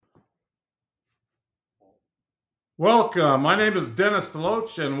Welcome. My name is Dennis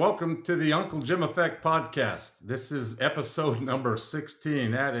DeLoach, and welcome to the Uncle Jim Effect podcast. This is episode number 16.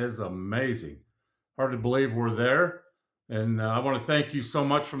 That is amazing. Hard to believe we're there. And I want to thank you so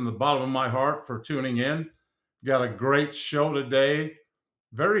much from the bottom of my heart for tuning in. Got a great show today.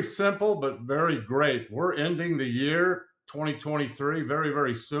 Very simple, but very great. We're ending the year 2023 very,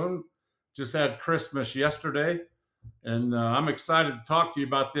 very soon. Just had Christmas yesterday, and I'm excited to talk to you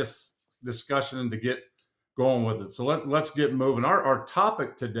about this discussion and to get going with it. So let's get moving. Our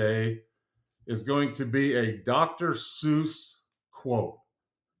topic today is going to be a Dr. Seuss quote.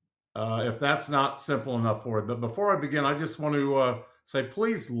 If that's not simple enough for you. But before I begin, I just want to say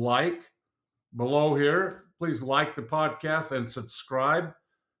please like below here. Please like the podcast and subscribe.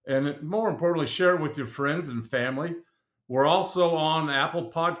 And more importantly, share it with your friends and family. We're also on Apple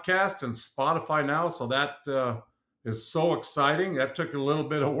Podcast and Spotify now. So that is so exciting. That took a little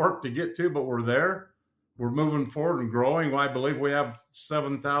bit of work to get to, but we're there. We're moving forward and growing. I believe we have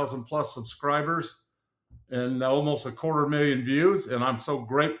 7,000 plus subscribers and almost 250,000 views. And I'm so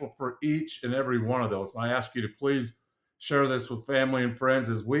grateful for each and every one of those. I ask you to please share this with family and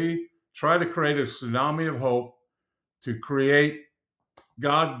friends as we try to create a tsunami of hope to create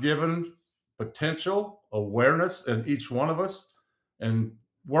God-given potential, awareness in each one of us, and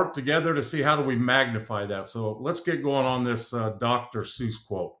work together to see how do we magnify that. So let's get going on this Dr. Seuss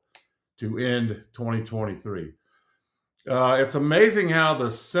quote to end 2023. It's amazing how the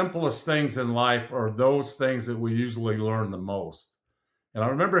simplest things in life are those things that we usually learn the most. And I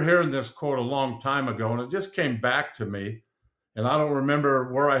remember hearing this quote a long time ago, and it just came back to me. And I don't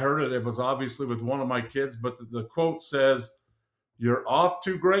remember where I heard it. It was obviously with one of my kids, but the quote says, "You're off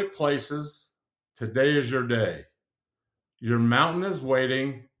to great places. Today is your day. Your mountain is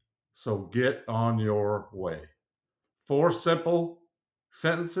waiting, so get on your way." 4 simple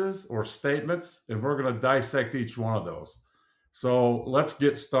sentences or statements, and we're going to dissect each one of those. So let's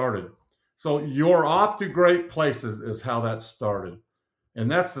get started. So you're off to great places is how that started. And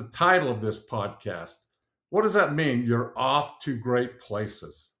that's the title of this podcast. What does that mean? You're off to great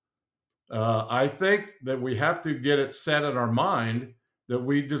places. I think that we have to get it set in our mind that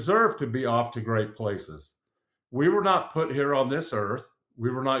we deserve to be off to great places. We were not put here on this earth.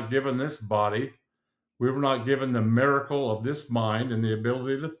 We were not given this body. We were not given the miracle of this mind and the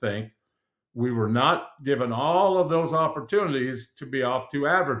ability to think. We were not given all of those opportunities to be off to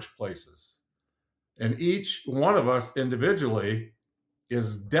average places. And each one of us individually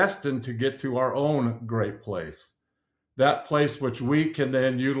is destined to get to our own great place. That place which we can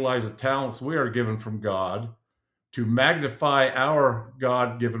then utilize the talents we are given from God to magnify our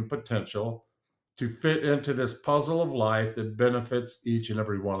God-given potential to fit into this puzzle of life that benefits each and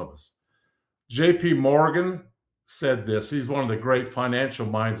every one of us. J.P. Morgan said this. He's one of the great financial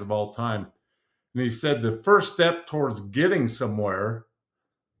minds of all time. And he said the first step towards getting somewhere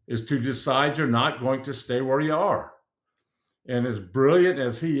is to decide you're not going to stay where you are. And as brilliant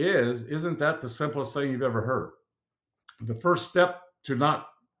as he is, isn't that the simplest thing you've ever heard? The first step to not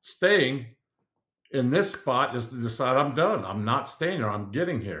staying in this spot is to decide I'm done. I'm not staying here. I'm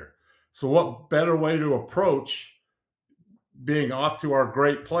getting here. So what better way to approach being off to our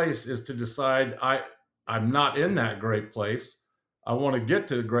great place is to decide I'm not in that great place. I want to get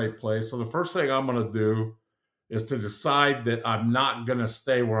to the great place. So the first thing I'm going to do is to decide that I'm not going to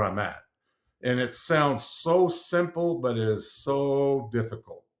stay where I'm at. And it sounds so simple, but it is so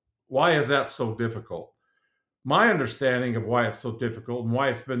difficult. Why is that so difficult? My understanding of why it's so difficult and why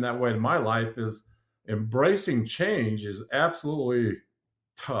it's been that way in my life is embracing change is absolutely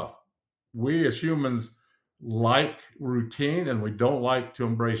tough. We as humans like routine and we don't like to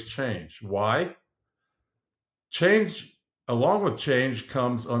embrace change. Why? Change, along with change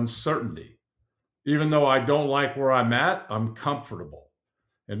comes uncertainty. Even though I don't like where I'm at, I'm comfortable.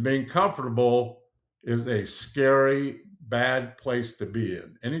 And being comfortable is a scary, bad place to be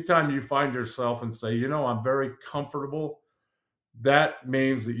in. Anytime you find yourself and say, I'm very comfortable, that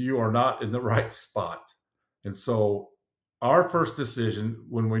means that you are not in the right spot. And so our first decision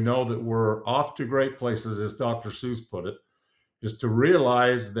when we know that we're off to great places, as Dr. Seuss put it, is to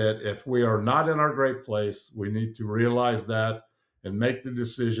realize that if we are not in our great place, we need to realize that and make the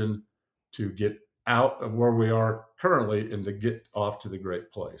decision to get out of where we are currently and to get off to the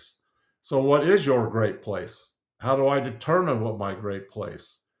great place. So what is your great place? How do I determine what my great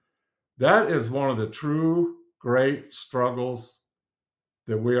place? That is one of the true great struggles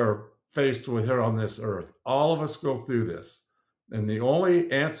that we are faced with here on this earth. All of us go through this. And the only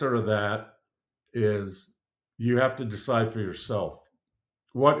answer to that is you have to decide for yourself.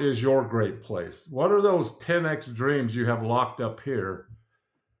 What is your great place? What are those 10x dreams you have locked up here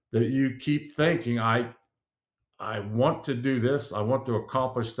that you keep thinking, I I want to do this. I want to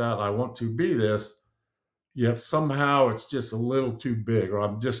accomplish that. I want to be this. Yet somehow it's just a little too big, or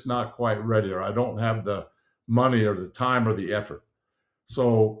I'm just not quite ready, or I don't have the money or the time or the effort.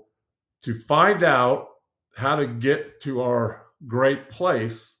 So to find out how to get to our great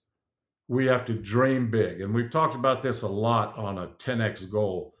place, we have to dream big. And we've talked about this a lot on a 10X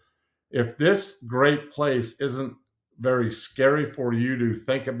goal. If this great place isn't very scary for you to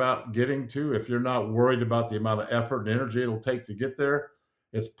think about getting to, if you're not worried about the amount of effort and energy it'll take to get there,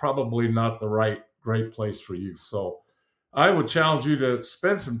 it's probably not the right great place for you. So I would challenge you to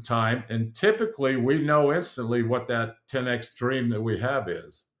spend some time. And typically, we know instantly what that 10X dream that we have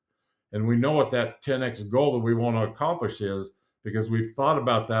is. And we know what that 10X goal that we want to accomplish is because we've thought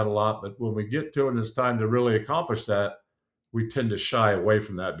about that a lot. But when we get to it and it's time to really accomplish that, we tend to shy away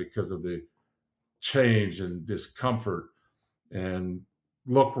from that because of the change and discomfort and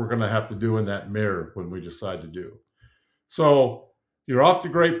look we're going to have to do in that mirror when we decide to do. So you're off to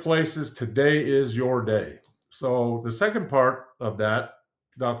great places. Today is your day. So the second part of that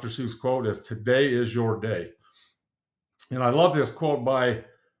Dr. Seuss quote is today is your day. And I love this quote by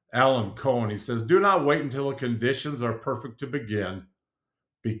Alan Cohen. He says, do not wait until the conditions are perfect to begin.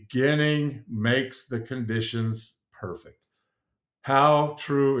 Beginning makes the conditions perfect. How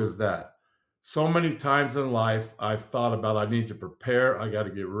true is that? So many times in life, I've thought about I need to prepare. I got to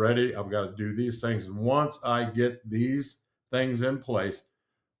get ready. I've got to do these things. And once I get these things in place,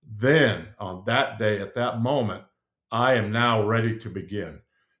 then on that day, at that moment, I am now ready to begin.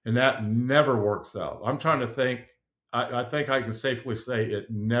 And that never works out. I'm trying to think. I think I can safely say it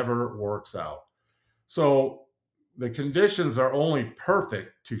never works out. So the conditions are only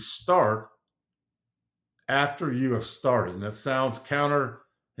perfect to start after you have started. And that sounds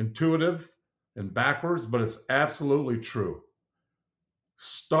counterintuitive and backwards, but it's absolutely true.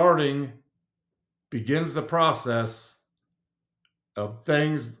 Starting begins the process of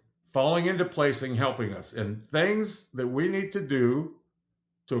things falling into place and helping us. And things that we need to do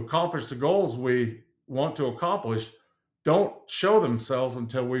to accomplish the goals we want to accomplish don't show themselves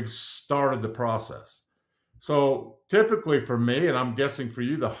until we've started the process. So typically for me, and I'm guessing for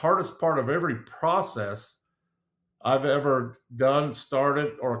you, the hardest part of every process I've ever done,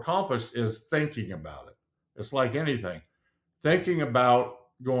 started, or accomplished is thinking about it. It's like anything. Thinking about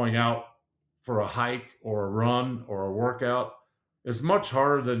going out for a hike or a run or a workout is much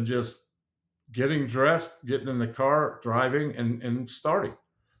harder than just getting dressed, getting in the car, driving, and starting.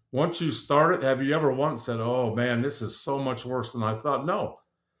 Once you start it, have you ever once said, oh man, this is so much worse than I thought? No.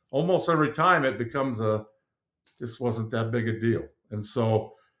 Almost every time it becomes this wasn't that big a deal. And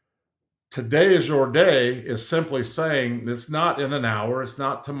so today is your day is simply saying it's not in an hour, it's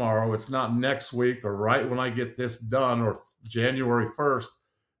not tomorrow, it's not next week or right when I get this done or January 1st.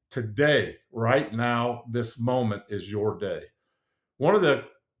 Today, right now, this moment is your day. One of the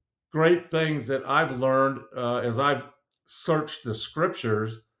great things that I've learned as I've searched the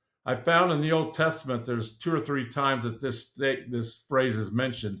scriptures, I found in the Old Testament there's 2 or 3 times that this phrase is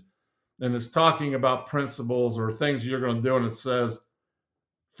mentioned, and it's talking about principles or things you're going to do, and it says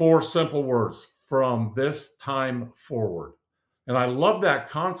 4 simple words: from this time forward. And I love that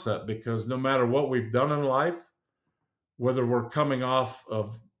concept because no matter what we've done in life, whether we're coming off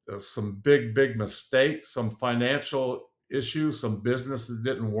of some big mistakes, some financial issue, some business that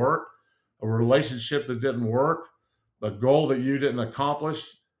didn't work, a relationship that didn't work, a goal that you didn't accomplish.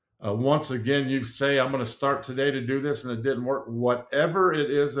 Once again, you say, I'm going to start today to do this, and it didn't work. Whatever it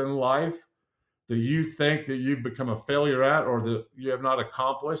is in life that you think that you've become a failure at or that you have not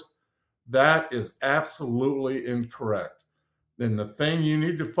accomplished, that is absolutely incorrect. Then the thing you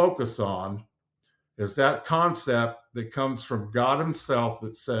need to focus on is that concept that comes from God himself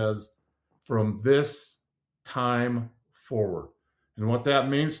that says, from this time forward. And what that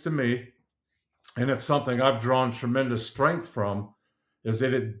means to me, and it's something I've drawn tremendous strength from, is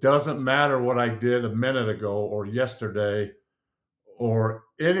that it doesn't matter what I did a minute ago or yesterday or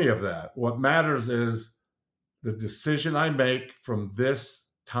any of that. What matters is the decision I make from this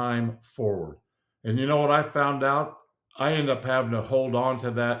time forward. And you know what I found out? I end up having to hold on to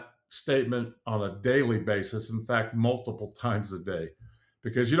that statement on a daily basis. In fact, multiple times a day,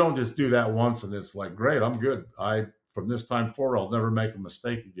 because you don't just do that once and it's like, great, I'm good. From this time forward, I'll never make a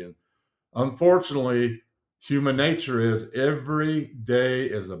mistake again. Unfortunately, human nature is every day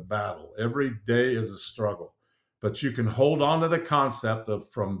is a battle. Every day is a struggle. But you can hold on to the concept of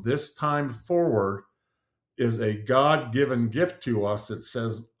from this time forward is a God-given gift to us that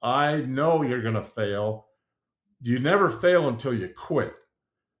says, I know you're going to fail. You never fail until you quit.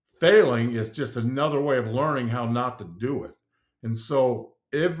 Failing is just another way of learning how not to do it. And so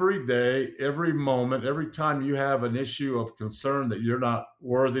every day, every moment, every time you have an issue of concern that you're not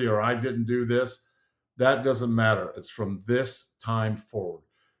worthy or I didn't do this, that doesn't matter. It's from this time forward.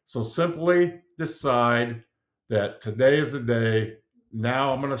 So simply decide that today is the day.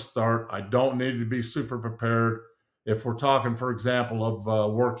 Now I'm going to start. I don't need to be super prepared. If we're talking, for example,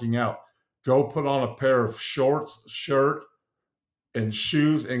 of working out, go put on a pair of shorts, shirt, and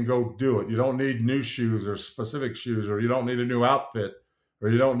shoes and go do it. You don't need new shoes or specific shoes, or you don't need a new outfit, or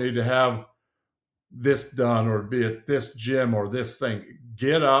you don't need to have this done or be at this gym or this thing.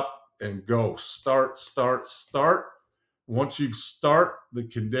 Get up and go. Start, start, start. Once you start, the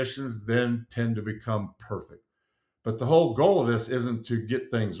conditions then tend to become perfect. But the whole goal of this isn't to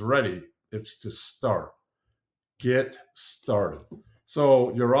get things ready, it's to start. Get started.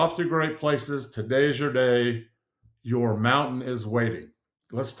 So you're off to great places. Today's your day. Your mountain is waiting.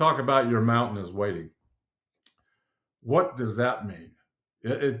 Let's talk about your mountain is waiting. What does that mean?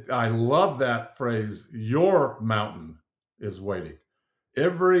 I love that phrase, your mountain is waiting.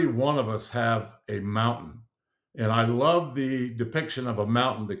 Every one of us have a mountain. And I love the depiction of a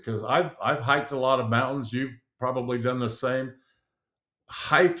mountain because I've hiked a lot of mountains. You've probably done the same.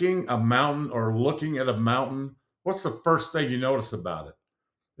 Hiking a mountain or looking at a mountain, what's the first thing you notice about it?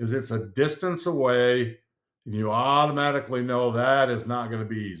 Is it's a distance away, and you automatically know that is not going to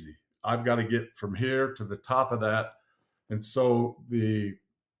be easy. I've got to get from here to the top of that. And so the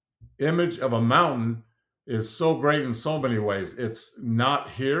image of a mountain is so great in so many ways. It's not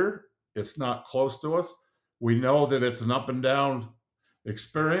here, it's not close to us. We know that it's an up and down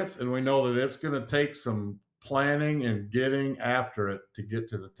experience, and we know that it's going to take some planning and getting after it to get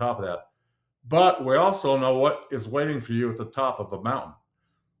to the top of that. But we also know what is waiting for you at the top of a mountain.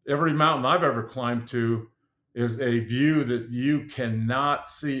 Every mountain I've ever climbed to is a view that you cannot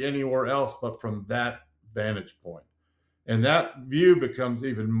see anywhere else but from that vantage point. And that view becomes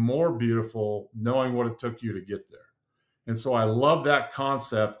even more beautiful knowing what it took you to get there. And so I love that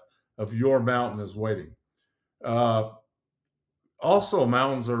concept of your mountain is waiting. Also,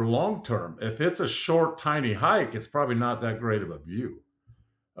 mountains are long term. If it's a short, tiny hike, it's probably not that great of a view.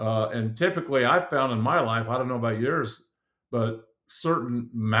 And typically, I've found in my life, I don't know about yours, but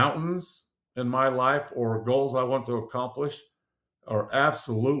certain mountains in my life or goals I want to accomplish are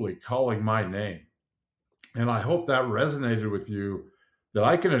absolutely calling my name. And I hope that resonated with you. That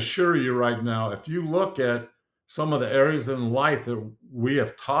I can assure you right now, if you look at some of the areas in life that we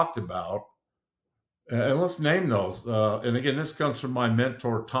have talked about, and let's name those. And again, this comes from my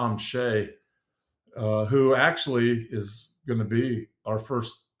mentor, Tom Shea, who actually is going to be our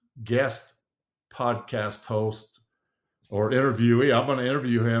first guest podcast host or interviewee. I'm going to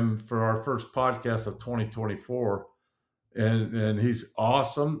interview him for our first podcast of 2024. And he's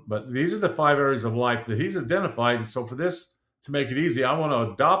awesome. But these are the 5 areas of life that he's identified. And so for this to make it easy, I want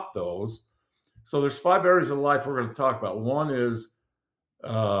to adopt those. So there's 5 areas of life we're going to talk about. One is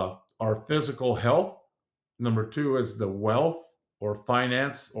our physical health. Number 2 is the wealth or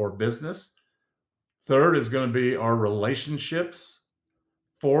finance or business. Third is going to be our relationships.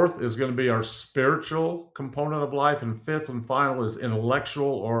 Fourth is going to be our spiritual component of life. And fifth and final is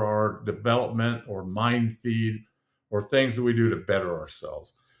intellectual or our development or mind feed or things that we do to better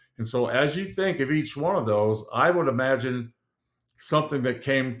ourselves. And so as you think of each one of those, I would imagine something that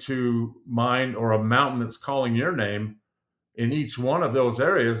came to mind or a mountain that's calling your name in each one of those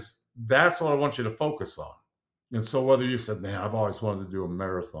areas. That's what I want you to focus on. And so whether you said, man, I've always wanted to do a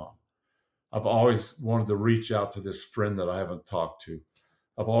marathon. I've always wanted to reach out to this friend that I haven't talked to.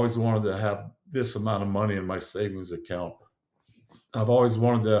 I've always wanted to have this amount of money in my savings account. I've always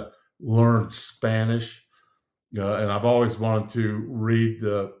wanted to learn Spanish. And I've always wanted to read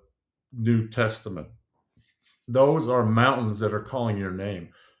the New Testament. Those are mountains that are calling your name.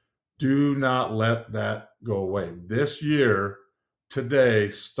 Do not let that go away. This year, today,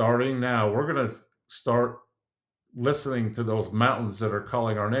 starting now, we're going to start listening to those mountains that are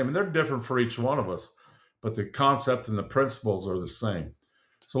calling our name. And they're different for each one of us, but the concept and the principles are the same.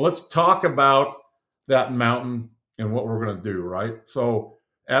 So let's talk about that mountain and what we're going to do, right? So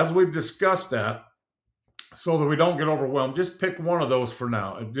as we've discussed that, so that we don't get overwhelmed, just pick one of those for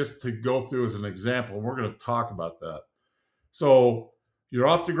now, and just to go through as an example. And we're going to talk about that. So you're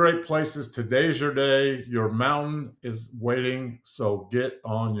off to great places. Today's your day. Your mountain is waiting. So get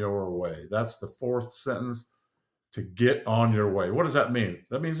on your way. That's the 4th sentence, to get on your way. What does that mean?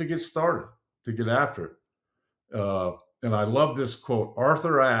 That means to get started, to get after it. And I love this quote.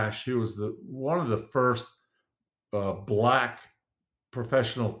 Arthur Ashe, who was one of the first Black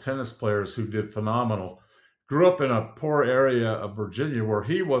professional tennis players who did phenomenal, grew up in a poor area of Virginia where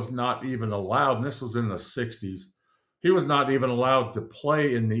he was not even allowed, and this was in the 60s, he was not even allowed to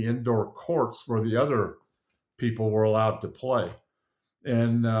play in the indoor courts where the other people were allowed to play.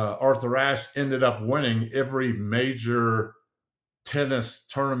 And Arthur Ashe ended up winning every major tennis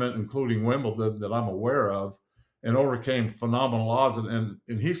tournament, including Wimbledon, that I'm aware of, and overcame phenomenal odds. And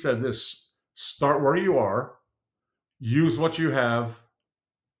he said this: start where you are, use what you have,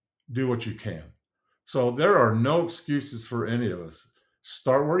 do what you can. So there are no excuses for any of us.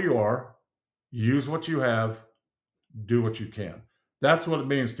 Start where you are, use what you have, do what you can. That's what it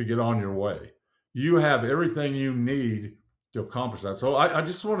means to get on your way. You have everything you need to accomplish that. So I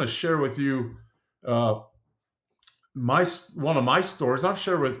just want to share with you uh, my one of my stories. I've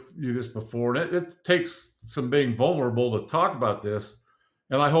shared with you this before, and it takes some being vulnerable to talk about this.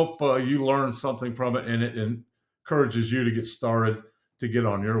 And I hope you learn something from it, and it encourages you to get started to get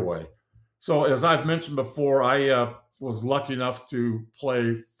on your way. So, as I've mentioned before, I was lucky enough to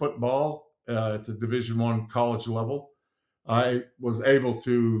play football at the Division I college level. I was able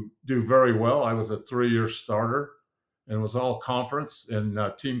to do very well. I was a 3-year starter and was all conference and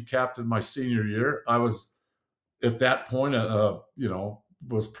team captain my senior year. I was at that point,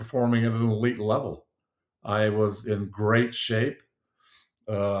 was performing at an elite level. I was in great shape.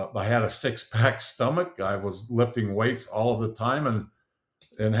 I had a 6-pack stomach. I was lifting weights all of the time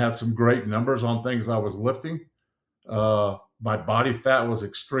and had some great numbers on things I was lifting. My body fat was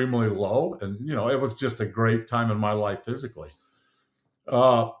extremely low, and it was just a great time in my life physically.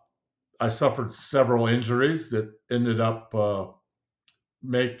 I suffered several injuries that ended up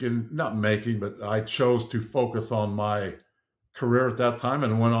not making, but I chose to focus on my career at that time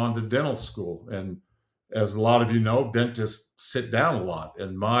and went on to dental school. And as a lot of you know, dentists sit down a lot,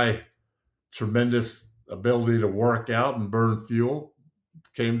 and my tremendous ability to work out and burn fuel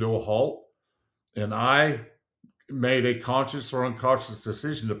came to a halt. And I made a conscious or unconscious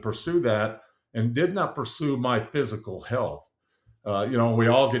decision to pursue that and did not pursue my physical health. We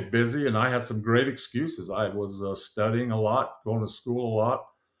all get busy, and I had some great excuses. I was studying a lot, going to school a lot.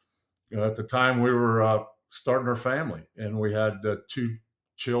 At the time, we were starting our family, and we had 2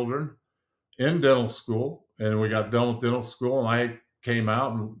 children in dental school, and we got done with dental school, and I came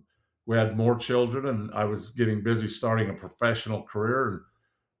out, and we had more children, and I was getting busy starting a professional career and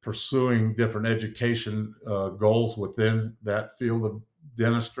pursuing different education goals within that field of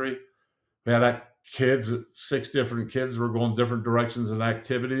dentistry. We had kids, 6 different kids were going different directions and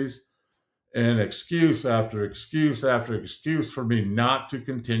activities, and excuse after excuse after excuse for me not to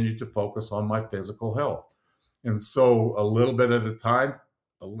continue to focus on my physical health. And so a little bit at a time,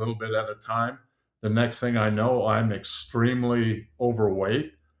 the next thing I know, I'm extremely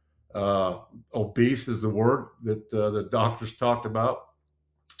overweight. Obese is the word that the doctors talked about.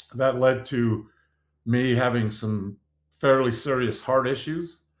 That led to me having some fairly serious heart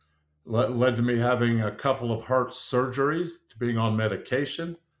issues, led to me having a couple of heart surgeries, to being on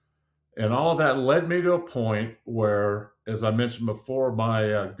medication. And all of that led me to a point where, as I mentioned before,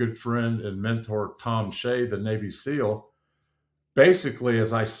 my good friend and mentor, Tom Shea, the Navy SEAL, basically,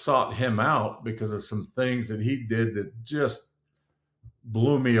 as I sought him out because of some things that he did that just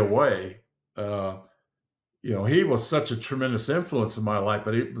blew me away, he was such a tremendous influence in my life,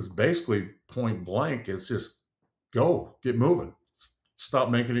 but it was basically point blank. It's just go, get moving, stop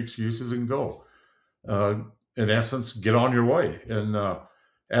making excuses and go. In essence, get on your way. And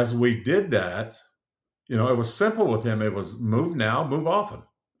as we did that, it was simple with him. It was move now, move often.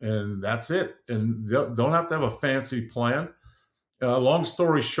 And that's it. And don't have to have a fancy plan. Long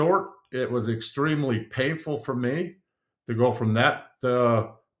story short, it was extremely painful for me to go from that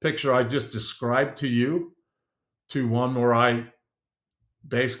picture I just described to you to one where I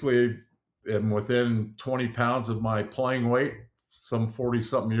basically am within 20 pounds of my playing weight some 40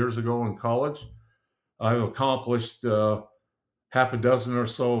 something years ago in college. I've accomplished half a dozen or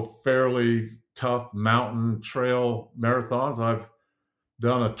so fairly tough mountain trail marathons. I've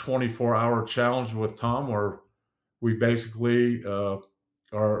done a 24-hour challenge with Tom where we basically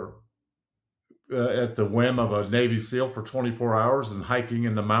are at the whim of a Navy SEAL for 24 hours and hiking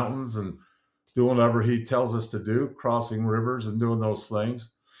in the mountains and doing whatever he tells us to do, crossing rivers and doing those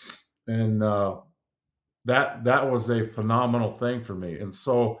things. And that was a phenomenal thing for me. And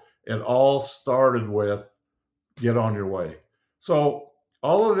so it all started with get on your way. So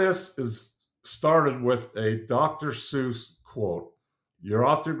all of this is started with a Dr. Seuss quote. You're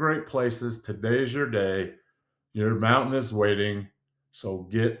off to great places. Today's your day. Your mountain is waiting. So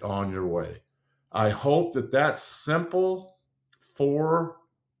get on your way. I hope that simple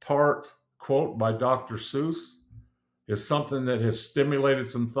 4-part quote by Dr. Seuss is something that has stimulated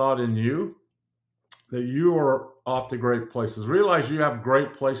some thought in you, that you are off to great places. Realize you have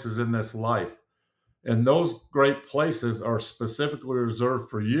great places in this life. And those great places are specifically reserved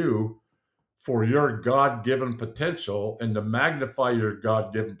for you for your God given potential and to magnify your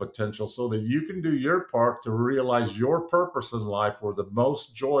God given potential so that you can do your part to realize your purpose in life where the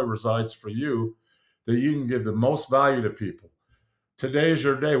most joy resides for you, that you can give the most value to people. Today is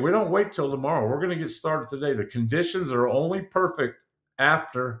your day. We don't wait till tomorrow. We're going to get started today. The conditions are only perfect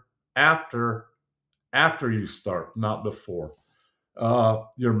after, after, after you start, not before.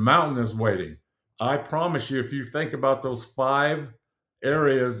 Your mountain is waiting. I promise you, if you think about those 5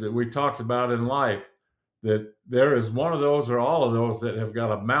 areas that we talked about in life, that there is one of those or all of those that have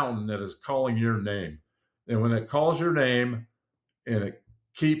got a mountain that is calling your name. And when it calls your name and it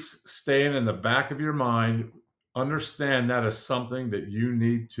keeps staying in the back of your mind, understand that is something that you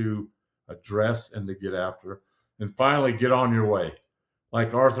need to address and to get after. And finally, get on your way.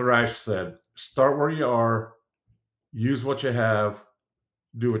 Like Arthur Ashe said, start where you are, use what you have,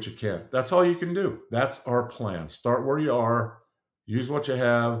 do what you can. That's all you can do. That's our plan. Start where you are, use what you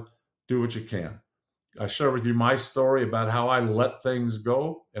have, do what you can. I share with you my story about how I let things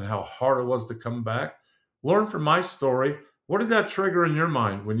go and how hard it was to come back. Learn from my story. What did that trigger in your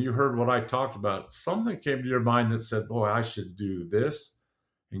mind when you heard what I talked about? Something came to your mind that said, boy, I should do this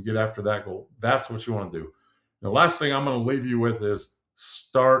and get after that goal. That's what you want to do. The last thing I'm going to leave you with is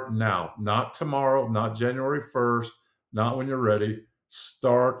start now, not tomorrow, not January 1st, not when you're ready.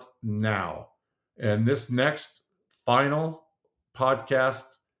 Start now. And this next final podcast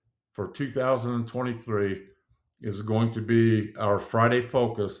for 2023 is going to be our Friday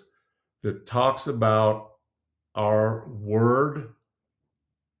focus that talks about our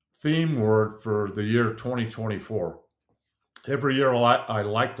theme word for the year 2024. Every year I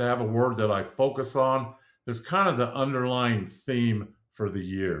like to have a word that I focus on. It's kind of the underlying theme for the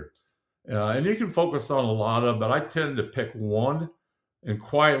year. And you can focus on a lot of, but I tend to pick one, and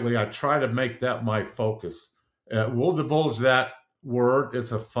quietly I try to make that my focus. We'll divulge that word.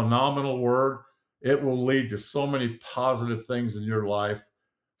 It's a phenomenal word. It will lead to so many positive things in your life.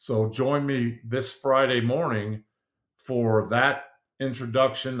 So join me this Friday morning for that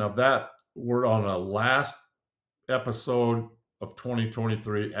introduction of that word on a last episode of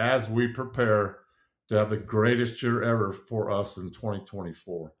 2023 as we prepare to have the greatest year ever for us in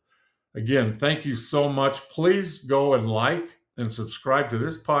 2024. Again, thank you so much. Please go and like and subscribe to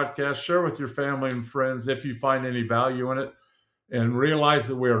this podcast. Share with your family and friends if you find any value in it. And realize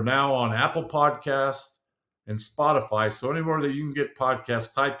that we are now on Apple Podcasts and Spotify. So anywhere that you can get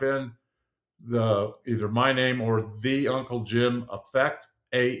podcasts, type in either my name or The Uncle Jim Effect,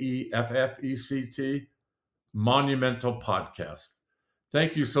 AEFFECT, Monumental Podcast.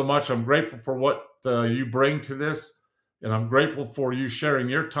 Thank you so much. I'm grateful for what you bring to this, and I'm grateful for you sharing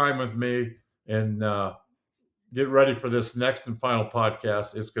your time with me. And get ready for this next and final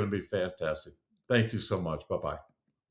podcast. It's going to be fantastic. Thank you so much. Bye-bye.